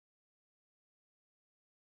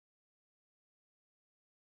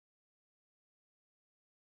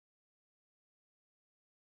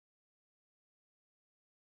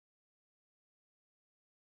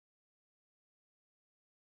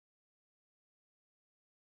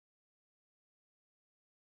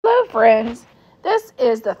Hello, friends. This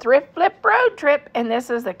is the Thrift Flip Road Trip, and this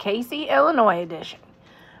is the Casey, Illinois edition.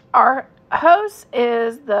 Our host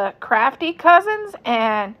is the Crafty Cousins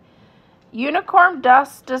and Unicorn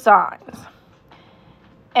Dust Designs.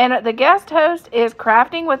 And the guest host is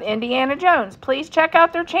Crafting with Indiana Jones. Please check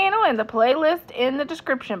out their channel and the playlist in the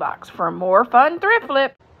description box for more fun thrift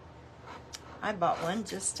flip. I bought one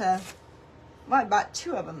I bought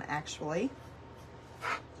two of them actually.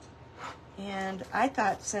 And I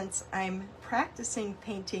thought, since I'm practicing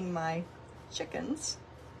painting my chickens,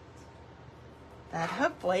 that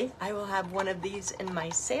hopefully I will have one of these in my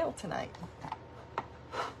sale tonight.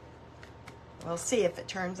 We'll see if it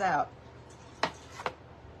turns out.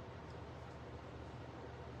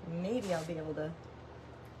 Maybe I'll be able to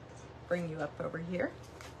bring you up over here.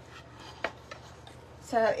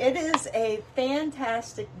 So it is a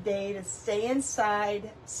fantastic day to stay inside,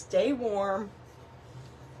 stay warm,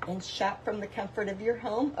 and shop from the comfort of your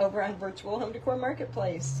home over on Virtual Home Decor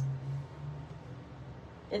Marketplace.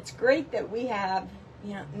 It's great that we have,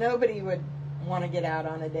 nobody would want to get out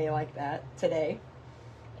on a day like that today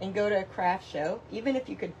and go to a craft show. Even if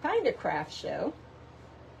you could find a craft show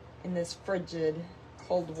in this frigid,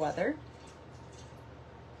 cold weather.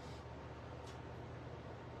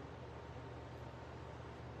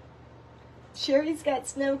 Sherry's got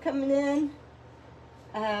snow coming in.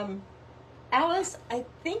 Alice, I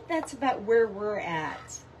think that's about where we're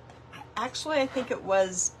at. Actually, I think it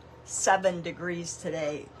was 7 degrees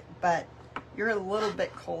today, but you're a little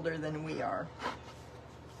bit colder than we are.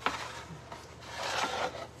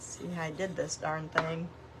 See how I did this darn thing.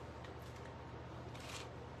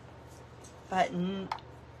 But in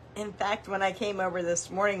fact, when I came over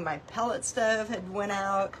this morning, my pellet stove had went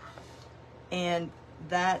out, and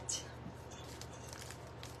that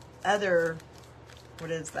other,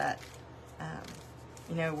 what is that?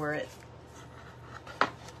 Where it, I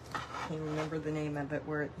can't remember the name of it,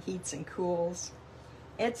 where it heats and cools.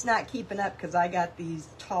 It's not keeping up because I got these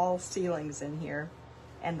tall ceilings in here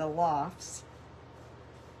and the lofts.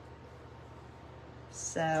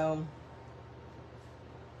 So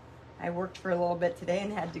I worked for a little bit today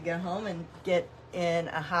and had to go home and get in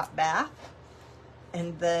a hot bath.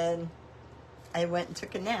 And then I went and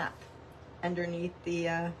took a nap underneath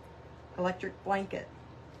the electric blanket.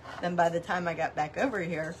 Then by the time I got back over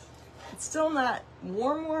here, it's still not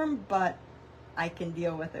warm, but I can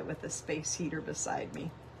deal with it with a space heater beside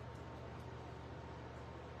me.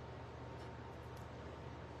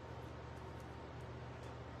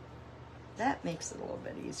 That makes it a little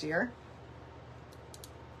bit easier.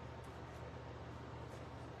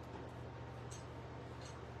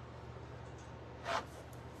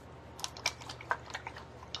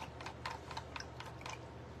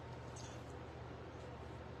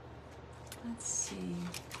 Let's see.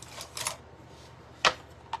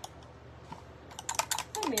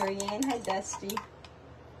 Hi, Marianne. Hi, Dusty.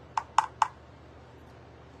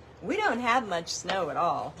 We don't have much snow at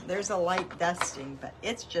all. There's a light dusting, but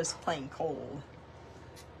it's just plain cold.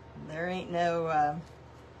 There ain't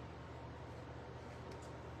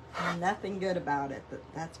nothing good about it,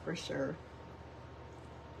 that's for sure.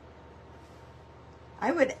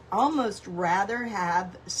 I would almost rather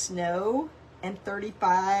have snow and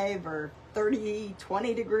 35 or 30,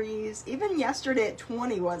 20 degrees. Even yesterday at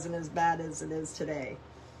 20 wasn't as bad as it is today.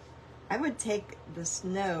 I would take the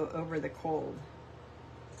snow over the cold.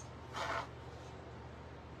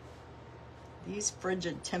 These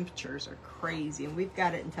frigid temperatures are crazy, and we've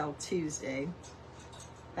got it until Tuesday. In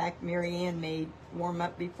fact, Marianne may warm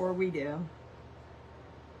up before we do.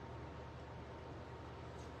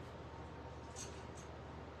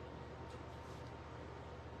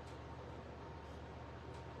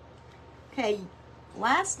 Okay,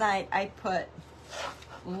 last night I put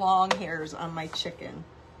long hairs on my chicken,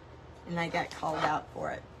 and I got called out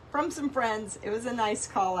for it from some friends. It was a nice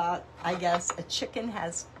call out. I guess a chicken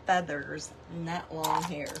has feathers, not long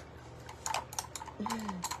hair.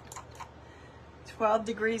 12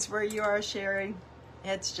 degrees where you are, Sherry.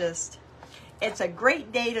 It's a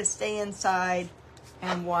great day to stay inside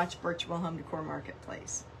and watch Virtual Home Decor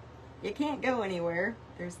Marketplace. You can't go anywhere.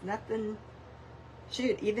 There's nothing.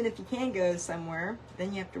 Shoot, even if you can go somewhere,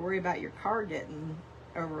 then you have to worry about your car getting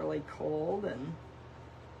overly cold. And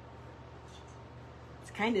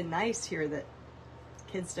it's kind of nice here that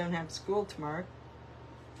kids don't have school tomorrow,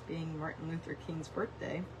 being Martin Luther King's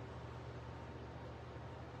birthday.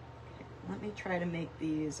 Okay, let me try to make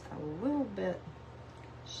these a little bit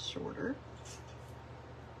shorter.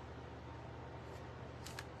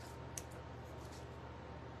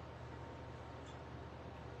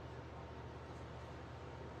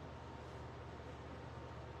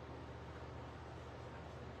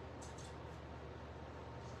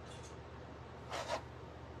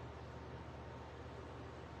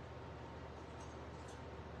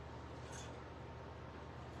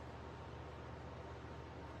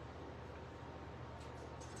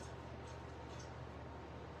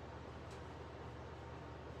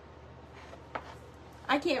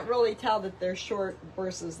 I can't really tell that they're short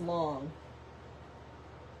versus long.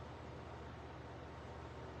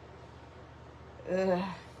 Ugh.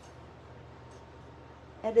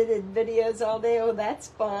 Edited videos all day. Oh, that's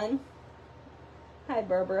fun. Hi,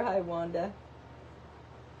 Barbara. Hi, Wanda.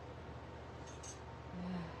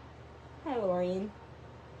 Hi, Laureen.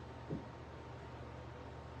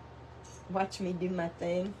 Watch me do my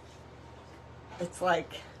thing. It's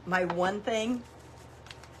like my one thing.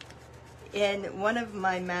 In one of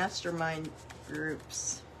my mastermind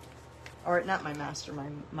groups, or not my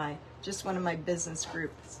mastermind, just one of my business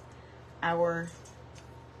groups, our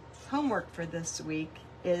homework for this week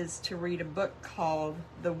is to read a book called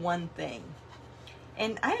The One Thing.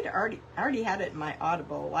 And I had already had it in my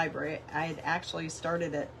Audible library. I had actually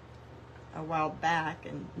started it a while back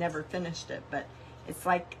and never finished it, but it's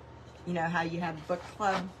like, you know how you have book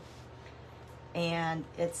club, and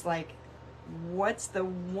it's like, what's the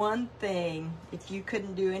one thing, if you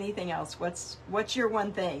couldn't do anything else, what's your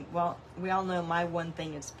one thing? Well, we all know my one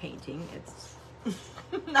thing is painting. It's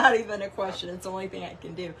not even a question. It's the only thing I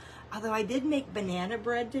can do. Although I did make banana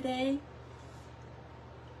bread today,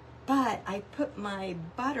 but I put my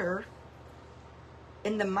butter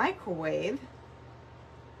in the microwave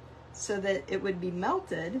so that it would be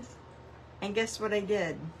melted. And guess what I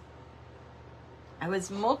did? I was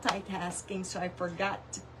multitasking, so I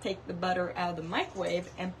forgot to take the butter out of the microwave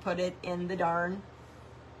and put it in the darn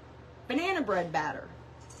banana bread batter.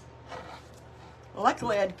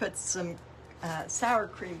 Luckily, I'd put some sour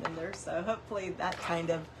cream in there, so hopefully that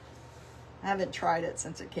kind of, I haven't tried it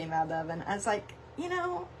since it came out of the oven. I was like, you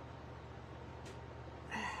know,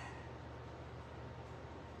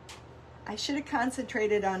 I should have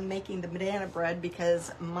concentrated on making the banana bread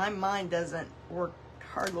because my mind doesn't work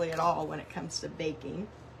hardly at all when it comes to baking.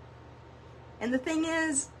 And the thing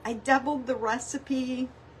is, I doubled the recipe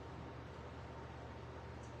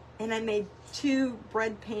and I made 2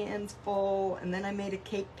 bread pans full, and then I made a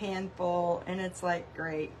cake pan full, and it's like,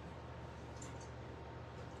 great.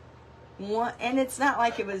 And it's not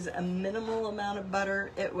like it was a minimal amount of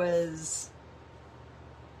butter. It was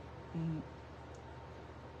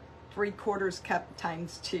 3/4 cup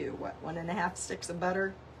times 2, 1.5 sticks of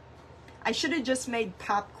butter. I should have just made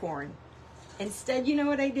popcorn. Instead, you know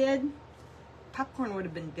what I did? Popcorn would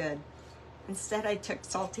have been good. Instead, I took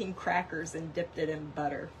saltine crackers and dipped it in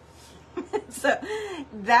butter. So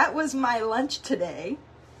that was my lunch today.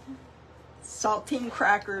 Saltine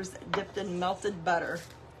crackers dipped in melted butter.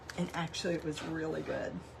 And actually, it was really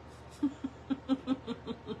good.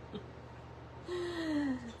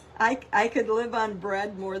 I could live on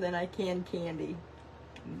bread more than I can candy.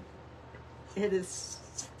 It is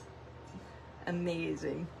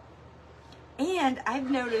amazing. And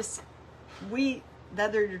I've noticed the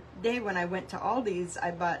other day when I went to Aldi's,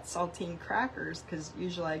 I bought saltine crackers because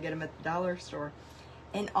usually I get them at the dollar store.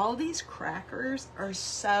 And Aldi's crackers are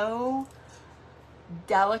so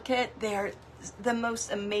delicate. They're the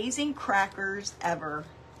most amazing crackers ever.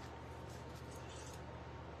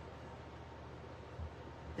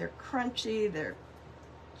 They're crunchy. They're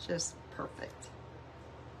just perfect.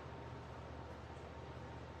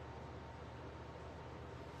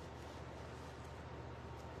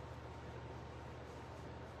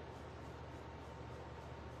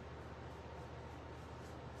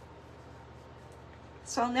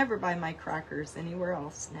 So I'll never buy my crackers anywhere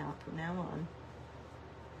else now from now on.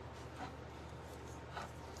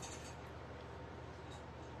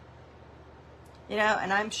 You know,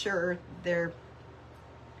 and I'm sure their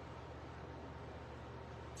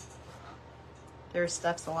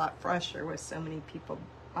stuff's a lot fresher with so many people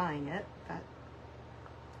buying it, but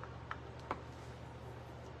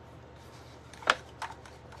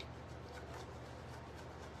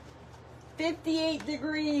 $58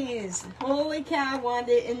 degrees. Holy cow,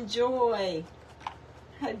 Wanda, enjoy.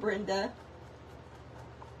 Hi, Brenda.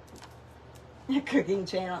 Cooking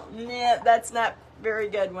channel. Nah, that's not very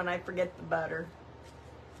good when I forget the butter.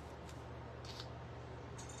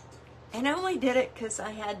 And I only did it because I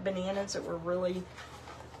had bananas that were really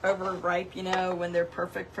overripe, you know, when they're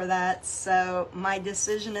perfect for that. So my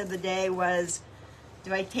decision of the day was,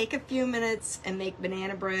 do I take a few minutes and make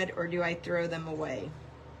banana bread, or do I throw them away?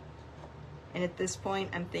 And at this point,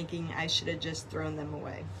 I'm thinking I should have just thrown them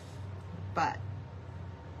away. But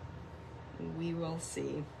we will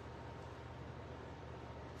see.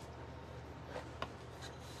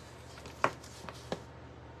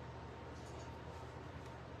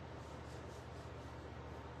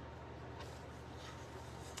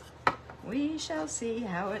 We shall see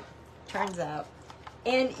how it turns out.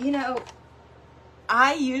 And, you know,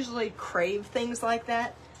 I usually crave things like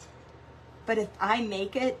that. But if I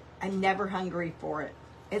make it, I'm never hungry for it.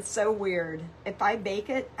 It's so weird. If I bake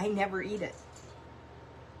it, I never eat it.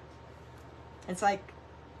 It's like,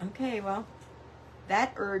 okay, well,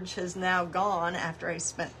 that urge has now gone after I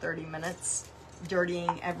spent 30 minutes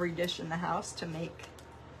dirtying every dish in the house to make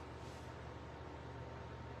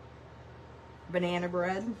banana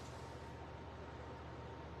bread.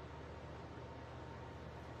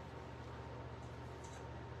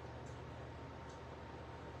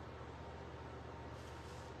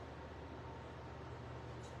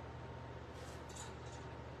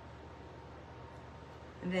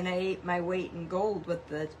 And then I ate my weight in gold with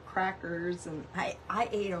the crackers, and I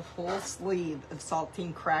ate a whole sleeve of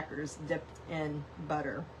saltine crackers dipped in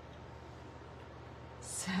butter.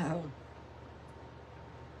 So,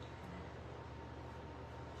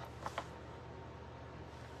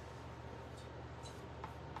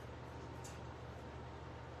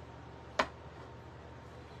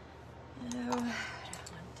 what do I want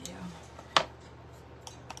to do?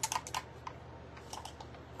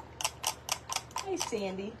 Hey,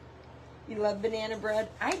 Sandy. You love banana bread?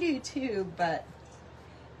 I do too, but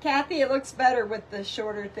Kathy, it looks better with the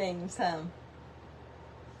shorter things, huh?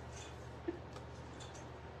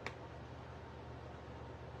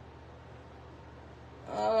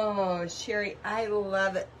 Oh, Sherry, I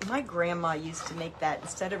love it. My grandma used to make that.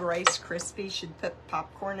 Instead of Rice Krispies, she'd put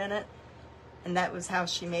popcorn in it. And that was how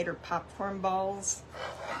she made her popcorn balls.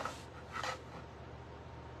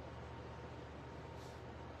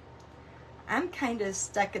 I'm kind of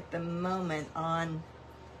stuck at the moment on,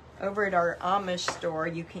 over at our Amish store,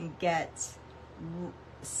 you can get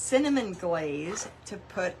cinnamon glaze to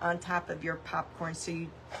put on top of your popcorn. So you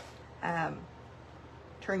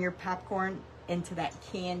turn your popcorn into that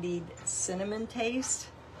candied cinnamon taste.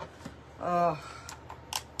 Oh,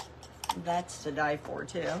 that's to die for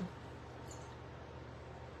too.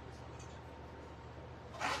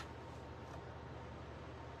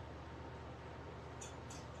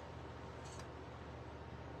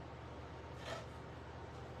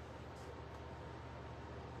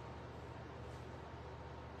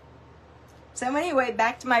 So anyway,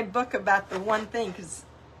 back to my book about the one thing, because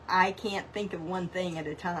I can't think of one thing at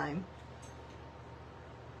a time.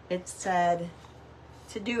 It said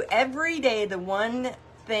to do every day the one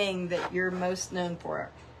thing that you're most known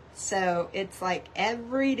for. So it's like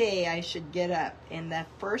every day I should get up, and the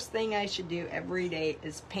first thing I should do every day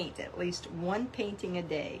is paint, at least one painting a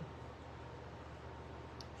day.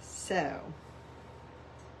 So,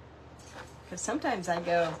 because sometimes I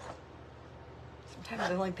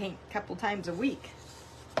only paint a couple times a week.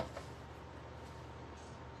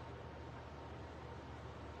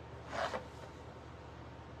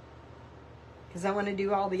 Because I want to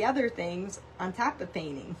do all the other things on top of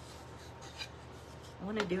painting. I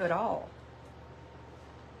want to do it all.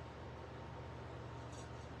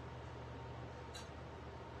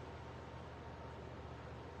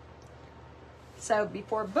 So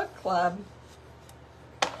before book club,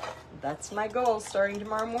 that's my goal starting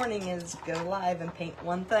tomorrow morning, is go live and paint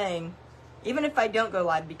one thing. Even if I don't go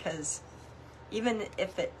live, because even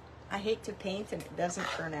if I hate to paint and it doesn't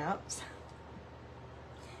turn out.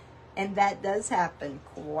 And that does happen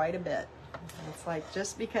quite a bit. It's like,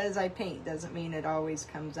 just because I paint doesn't mean it always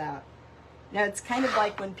comes out. Now, it's kind of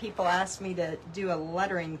like when people ask me to do a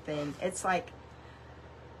lettering thing. It's like,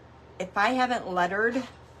 if I haven't lettered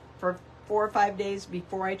for 4 or 5 days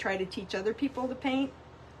before I try to teach other people to paint,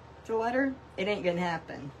 to letter, it ain't gonna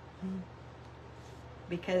happen.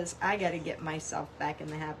 Because I gotta get myself back in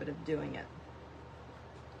the habit of doing it.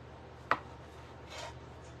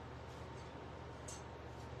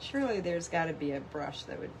 Surely there's got to be a brush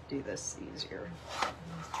that would do this easier.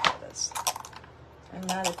 This. I'm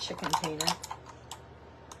not a chicken painter.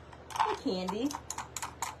 Hey, Candy.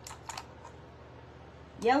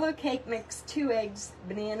 Yellow cake mix, 2 eggs,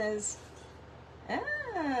 bananas.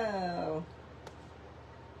 Oh.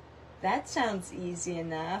 That sounds easy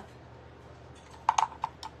enough.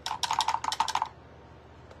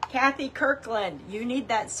 Kathy Kirkland, you need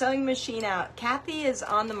that sewing machine out. Kathy is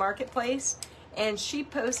on the marketplace, and she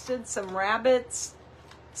posted some rabbits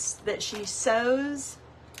that she sews.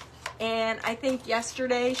 And I think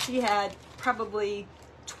yesterday she had probably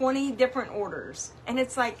 20 different orders. And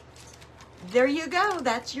it's like, there you go.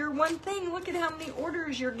 That's your one thing. Look at how many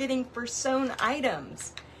orders you're getting for sewn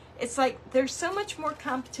items. It's like, there's so much more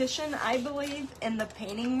competition, I believe, in the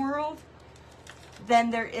painting world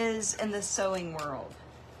than there is in the sewing world.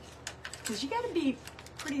 Because you got to be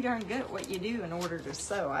pretty darn good at what you do in order to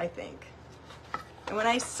sew, I think. And when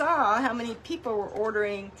I saw how many people were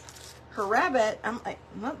ordering her rabbit, I'm like,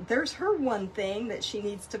 well, there's her one thing that she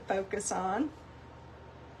needs to focus on.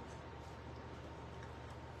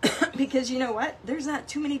 Because you know what? There's not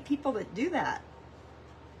too many people that do that.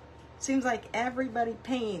 Seems like everybody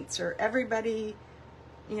paints, or everybody,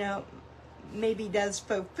 you know, maybe does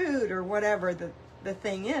faux food or whatever the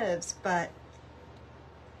thing is. But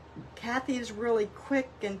Kathy is really quick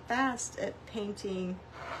and fast at painting.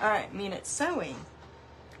 At sewing.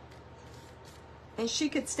 And she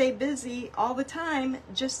could stay busy all the time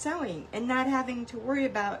just sewing and not having to worry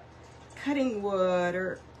about cutting wood,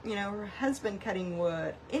 or, you know, her husband cutting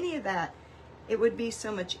wood, any of that. It would be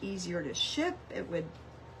so much easier to ship. It would,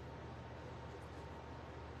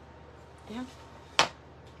 yeah.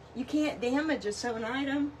 You can't damage a sewn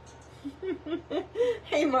item.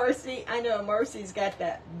 Hey, Marcy. I know Marcy's got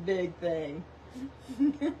that big thing.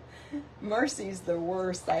 Marcy's the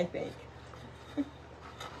worst, I think.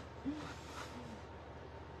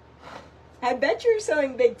 I bet you're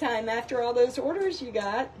sewing big time after all those orders you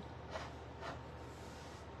got.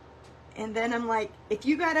 And then I'm like, if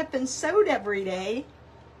you got up and sewed every day,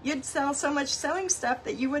 you'd sell so much sewing stuff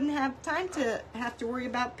that you wouldn't have time to have to worry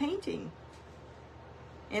about painting.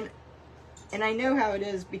 And I know how it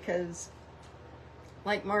is, because,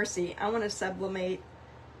 like Marcy, I want to sublimate.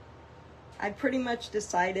 I pretty much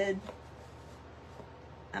decided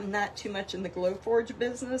I'm not too much in the Glowforge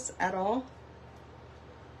business at all.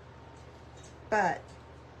 But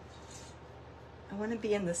I want to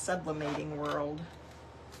be in the sublimating world.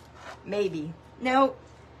 Maybe. No,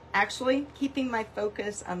 actually, keeping my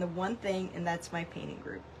focus on the one thing, and that's my painting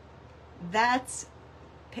group. That's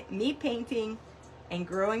me painting and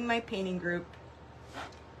growing my painting group.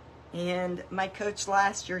 And my coach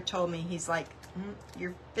last year told me, he's like,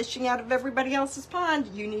 you're fishing out of everybody else's pond.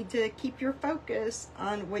 You need to keep your focus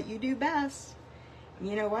on what you do best. And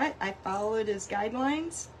you know what? I followed his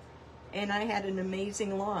guidelines, and I had an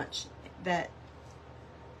amazing launch. And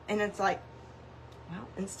it's like, well,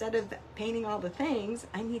 instead of painting all the things,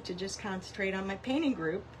 I need to just concentrate on my painting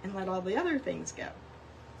group and let all the other things go.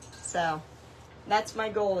 So that's my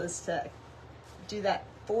goal, is to do that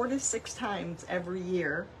 4 to 6 times every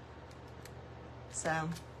year. So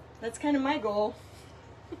that's kind of my goal.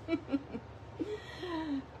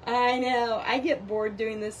 I know, I get bored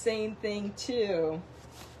doing the same thing too.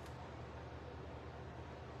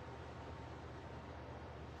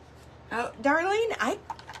 Oh, Darlene,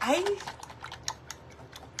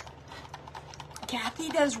 Kathy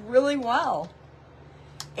does really well.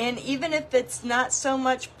 And even if it's not so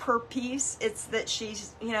much per piece, it's that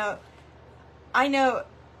she's, you know, I know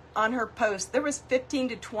on her post, there was 15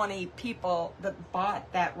 to 20 people that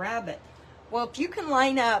bought that rabbit. Well, if you can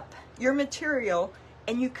line up your material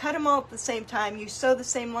and you cut them all at the same time, you sew the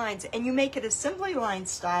same lines, and you make it assembly line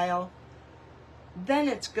style, then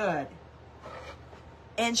it's good.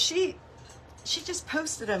 And she just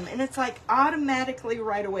posted them, and it's like automatically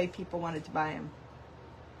right away people wanted to buy them.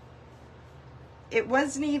 It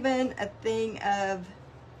wasn't even a thing of,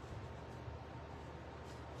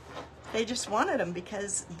 they just wanted them,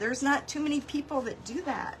 because there's not too many people that do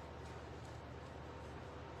that.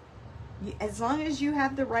 As long as you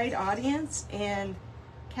have the right audience, and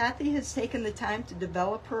Kathy has taken the time to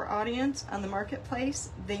develop her audience on the marketplace,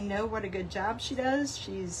 they know what a good job she does.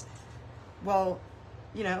 She's, well,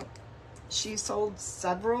 you know, she sold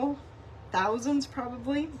several thousands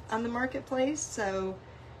probably on the marketplace. So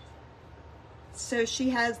she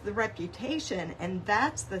has the reputation, and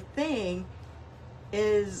that's the thing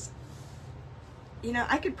is, you know,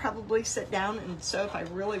 I could probably sit down and sew if I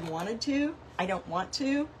really wanted to. I don't want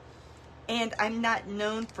to. And I'm not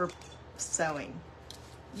known for sewing.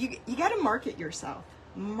 You got to market yourself.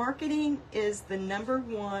 Marketing is the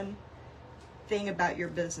 #1 thing about your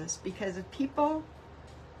business, because if people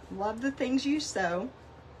love the things you sew,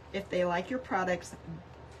 if they like your products,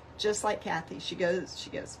 just like Kathy, she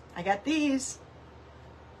goes, I got these,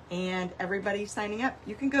 and everybody's signing up.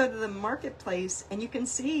 You can go to the marketplace and you can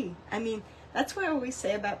see. I mean, that's what I always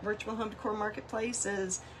say about Virtual Home Decor Marketplace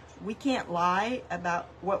is we can't lie about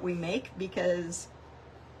what we make, because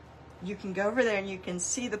you can go over there and you can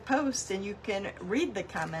see the post and you can read the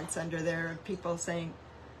comments under there of people saying,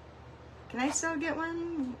 can I still get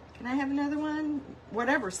one? Can I have another one?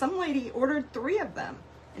 Whatever. Some lady ordered 3 of them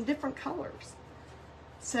in different colors.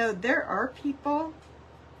 So there are people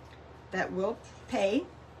that will pay.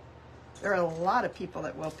 There are a lot of people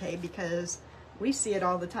that will pay, because we see it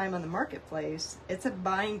all the time on the marketplace. It's a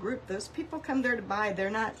buying group. Those people come there to buy. They're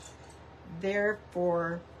not there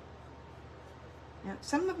for, you know,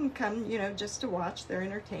 some of them come, you know, just to watch. They're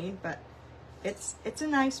entertained, but it's a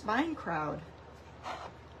nice buying crowd.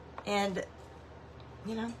 And,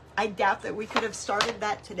 you know, I doubt that we could have started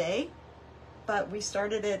that today, but we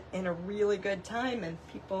started it in a really good time, and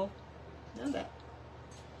people know that.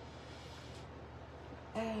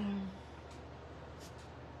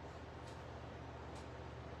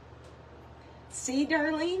 See,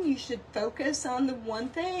 Darlene, you should focus on the one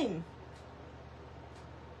thing.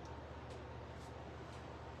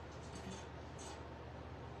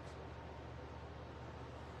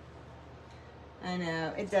 I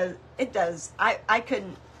know, it does. I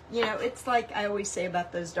couldn't, it's like I always say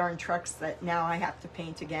about those darn trucks that now I have to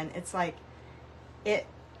paint again. It's like, it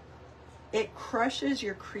crushes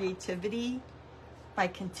your creativity by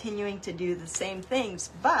continuing to do the same things.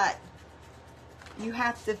 But you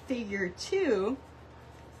have to figure too,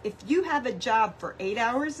 if you have a job for 8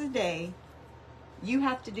 hours a day, you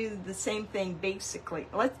have to do the same thing basically.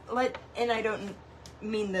 And I don't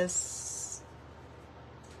mean this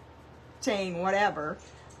saying whatever,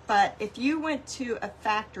 but if you went to a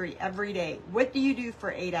factory every day, what do you do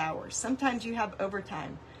for 8 hours? Sometimes you have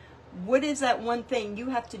overtime. What is that one thing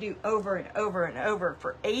you have to do over and over and over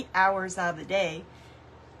for 8 hours out of the day?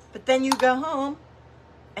 But then you go home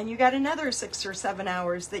and you got another 6 or 7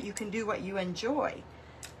 hours that you can do what you enjoy.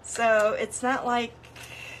 So it's not like,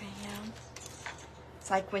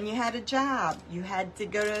 it's like when you had a job, you had to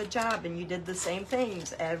go to a job and you did the same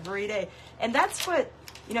things every day. And that's what,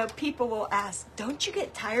 people will ask, don't you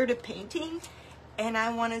get tired of painting? And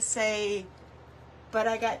I want to say, but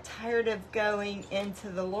I got tired of going into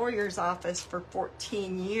the lawyer's office for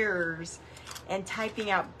 14 years and typing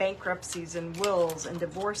out bankruptcies and wills and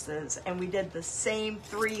divorces. And we did the same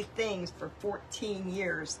 3 things for 14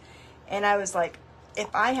 years. And I was like, if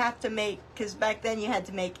I have to make, because back then you had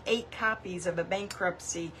to make 8 copies of a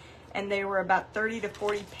bankruptcy, and they were about 30 to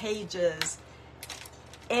 40 pages.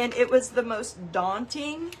 And it was the most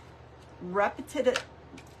daunting, repetitive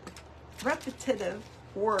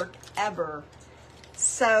work ever.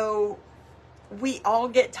 So we all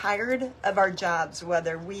get tired of our jobs,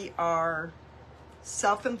 whether we are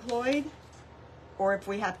self-employed or if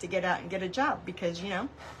we have to get out and get a job. Because,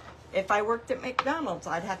 if I worked at McDonald's,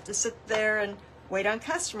 I'd have to sit there and wait on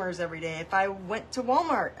customers every day. If I went to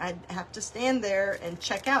Walmart, I'd have to stand there and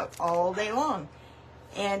check out all day long.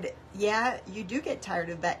 And yeah, you do get tired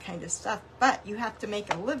of that kind of stuff, but you have to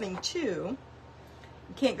make a living too.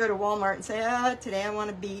 You can't go to Walmart and say, today I want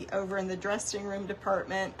to be over in the dressing room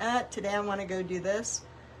department. Today I want to go do this.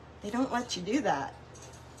 They don't let you do that.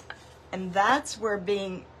 And that's where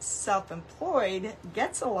being self-employed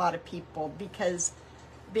gets a lot of people, because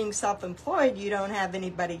being self-employed, you don't have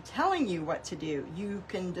anybody telling you what to do. You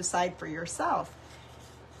can decide for yourself.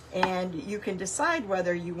 And you can decide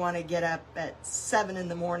whether you want to get up at 7 in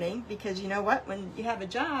the morning, because you know what? When you have a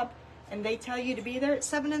job and they tell you to be there at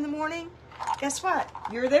 7 in the morning, guess what?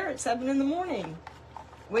 You're there at 7 in the morning.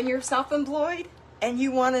 When you're self-employed and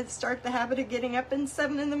you want to start the habit of getting up at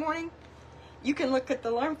 7 in the morning, you can look at the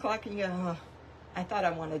alarm clock and you go, oh, I thought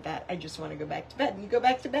I wanted that. I just want to go back to bed. And you go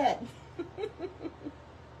back to bed.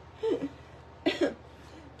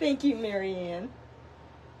 Thank you, Marianne.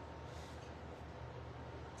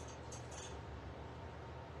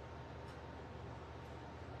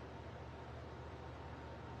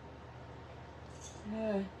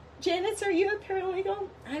 Janice, are you a paralegal?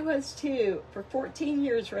 I was too, for 14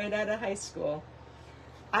 years right out of high school.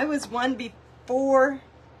 I was one before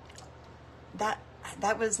that.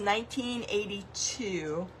 That was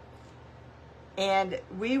 1982. And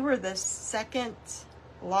we were the second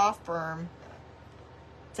law firm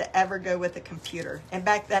to ever go with a computer. And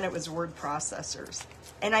back then it was word processors.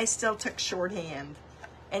 And I still took shorthand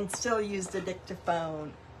and still used a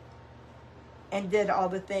dictaphone and did all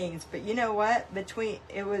the things. But you know what?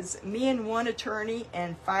 It was me and one attorney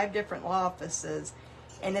and 5 different law offices.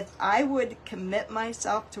 And if I would commit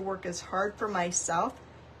myself to work as hard for myself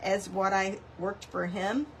as what I worked for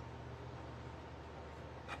him,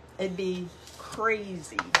 it'd be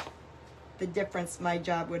crazy the difference my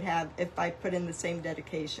job would have if I put in the same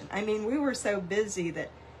dedication. I mean, we were so busy that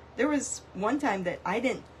there was one time that I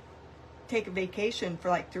didn't take a vacation for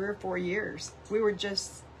like 3 or 4 years.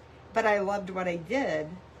 But I loved what I did,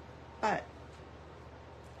 but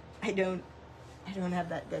I don't have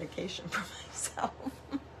that dedication for myself.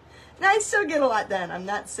 And I still get a lot done. I'm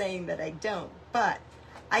not saying that I don't, but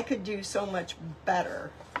I could do so much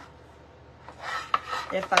better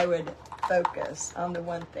if I would focus on the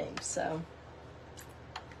one thing. So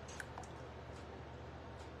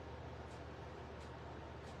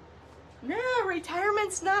no,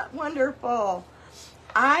 retirement's not wonderful.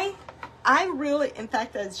 I really, in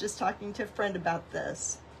fact, I was just talking to a friend about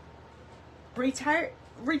this.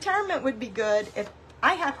 Retirement would be good if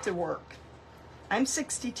I have to work. I'm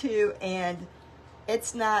 62 and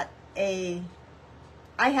I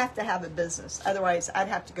have to have a business. Otherwise, I'd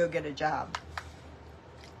have to go get a job.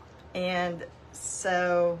 And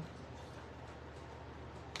So,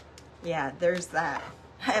 yeah, there's that.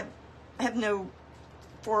 I have no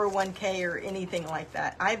 401k or anything like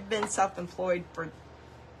that. I've been self-employed for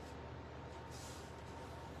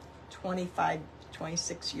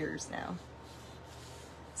 26 years now.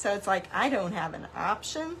 So it's like I don't have an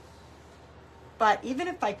option. But even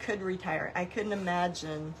if I could retire, I couldn't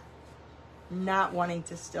imagine not wanting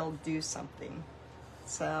to still do something.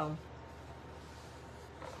 So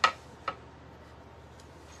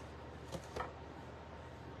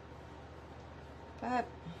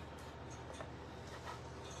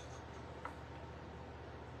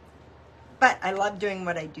but I love doing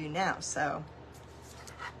what I do now. So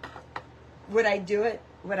would I do it?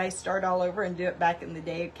 Would I start all over and do it back in the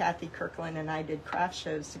day? Kathy Kirkland and I did craft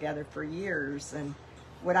shows together for years. And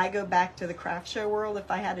would I go back to the craft show world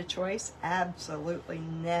if I had a choice? Absolutely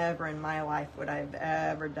never in my life would I have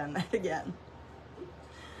ever done that again.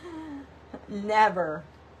 Never.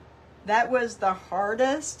 That was the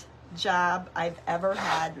hardest job I've ever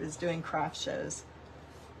had, was doing craft shows.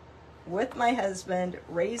 With my husband,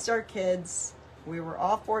 raised our kids. We were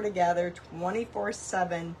all four together,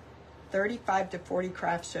 24/7. 35 to 40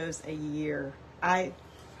 craft shows a year. I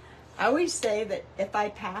always say that if I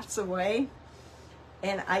pass away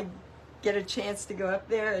and I get a chance to go up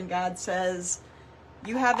there and God says,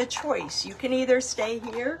 you have a choice. You can either stay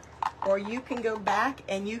here or you can go back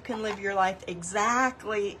and you can live your life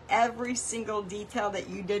exactly every single detail that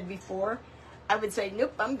you did before. I would say,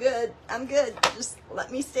 nope, I'm good. I'm good. Just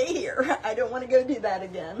let me stay here. I don't want to go do that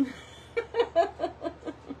again.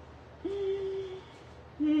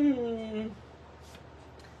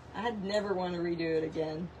 I'd never want to redo it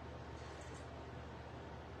again.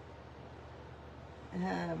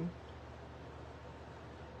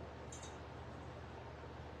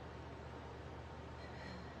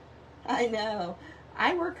 I know.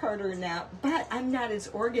 I work harder now, but I'm not as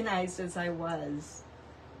organized as I was.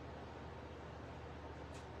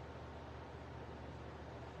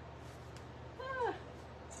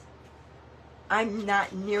 I'm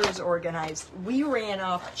not near as organized. We ran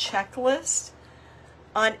off checklists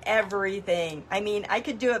on everything. I mean, I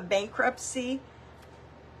could do a bankruptcy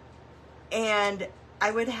and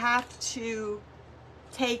I would have to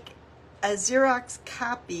take a Xerox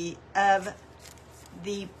copy of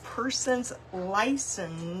the person's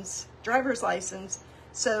license, driver's license,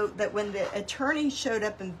 so that when the attorney showed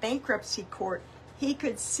up in bankruptcy court, he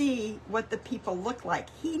could see what the people looked like.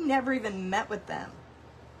 He never even met with them.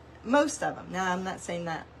 Most of them. Now, I'm not saying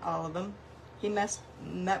that all of them. He met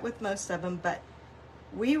with most of them, but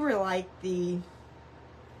we were like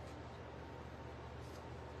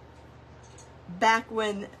back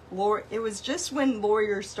when, it was just when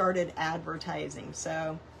lawyers started advertising.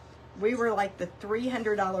 So we were like the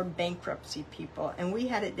 $300 bankruptcy people, and we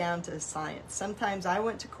had it down to a science. Sometimes I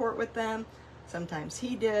went to court with them. Sometimes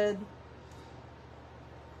he did.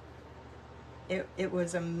 It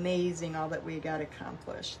was amazing all that we got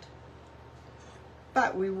accomplished.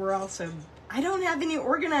 But we were also, I don't have any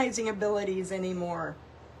organizing abilities anymore.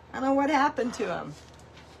 I don't know what happened to them.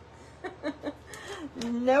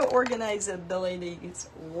 No organizing abilities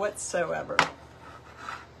whatsoever.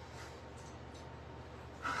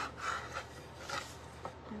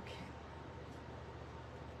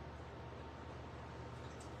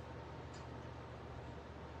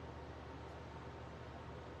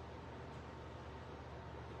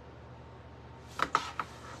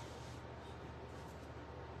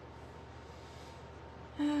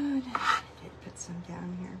 I did put some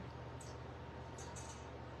down here.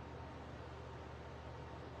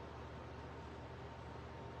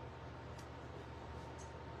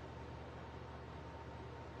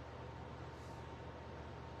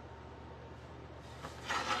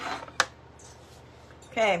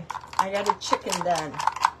 Okay, I got a chicken done.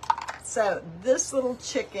 So this little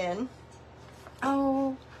chicken,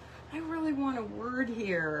 oh, I really want a word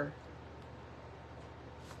here.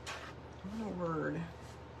 I want a word.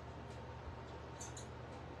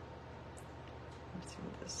 Let's see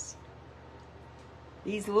this.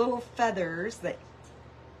 These little feathers that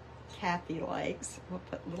Kathy likes. We'll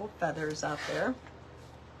put little feathers out there.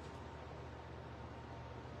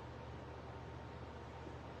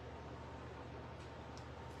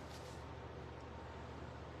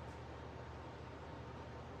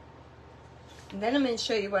 And then I'm going to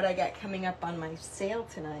show you what I got coming up on my sale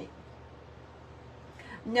tonight.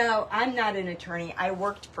 No, I'm not an attorney. I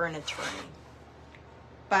worked for an attorney.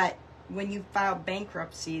 But when you file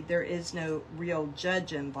bankruptcy, there is no real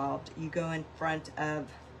judge involved. You go in front of,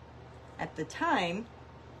 at the time,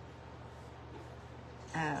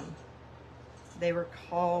 they were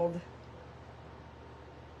called,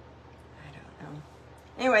 I don't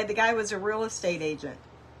Anyway, the guy was a real estate agent.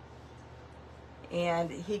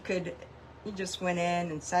 And he just went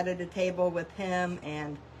in and sat at a table with him,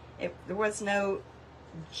 and there was no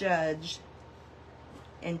judge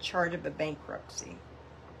in charge of a bankruptcy.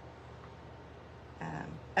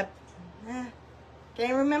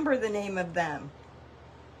 Can't remember the name of them.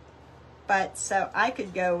 But so I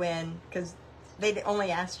could go in, because they'd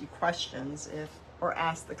only ask you questions or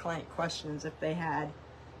ask the client questions if they had,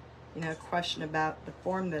 a question about the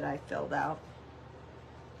form that I filled out.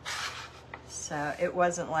 So it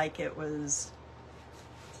wasn't like it's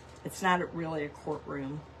not really a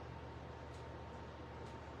courtroom.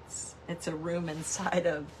 It's a room inside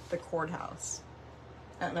of the courthouse.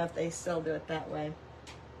 I don't know if they still do it that way.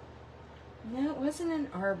 No, it wasn't an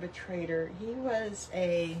arbitrator. He was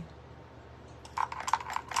I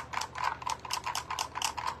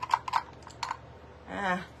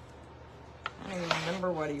don't even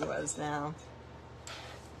remember what he was now.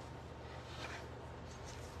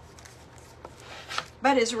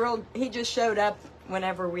 But he just showed up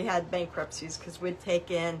whenever we had bankruptcies, because we'd take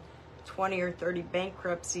in 20 or 30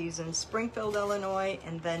 bankruptcies in Springfield, Illinois,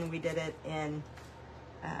 and then we did it in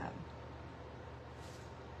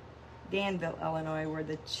Danville, Illinois, were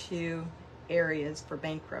the two areas for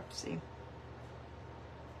bankruptcy.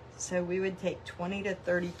 So we would take 20 to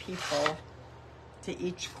 30 people to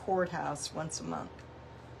each courthouse once a month.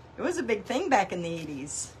 It was a big thing back in the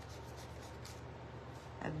 80s.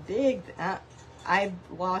 I've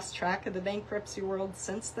lost track of the bankruptcy world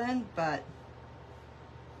since then, but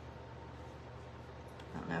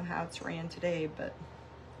I don't know how it's ran today, but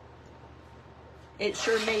it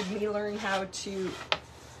sure made me learn how to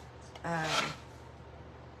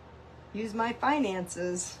use my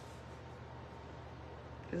finances,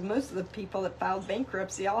 because most of the people that filed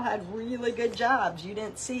bankruptcy all had really good jobs. You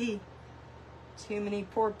didn't see too many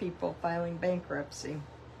poor people filing bankruptcy.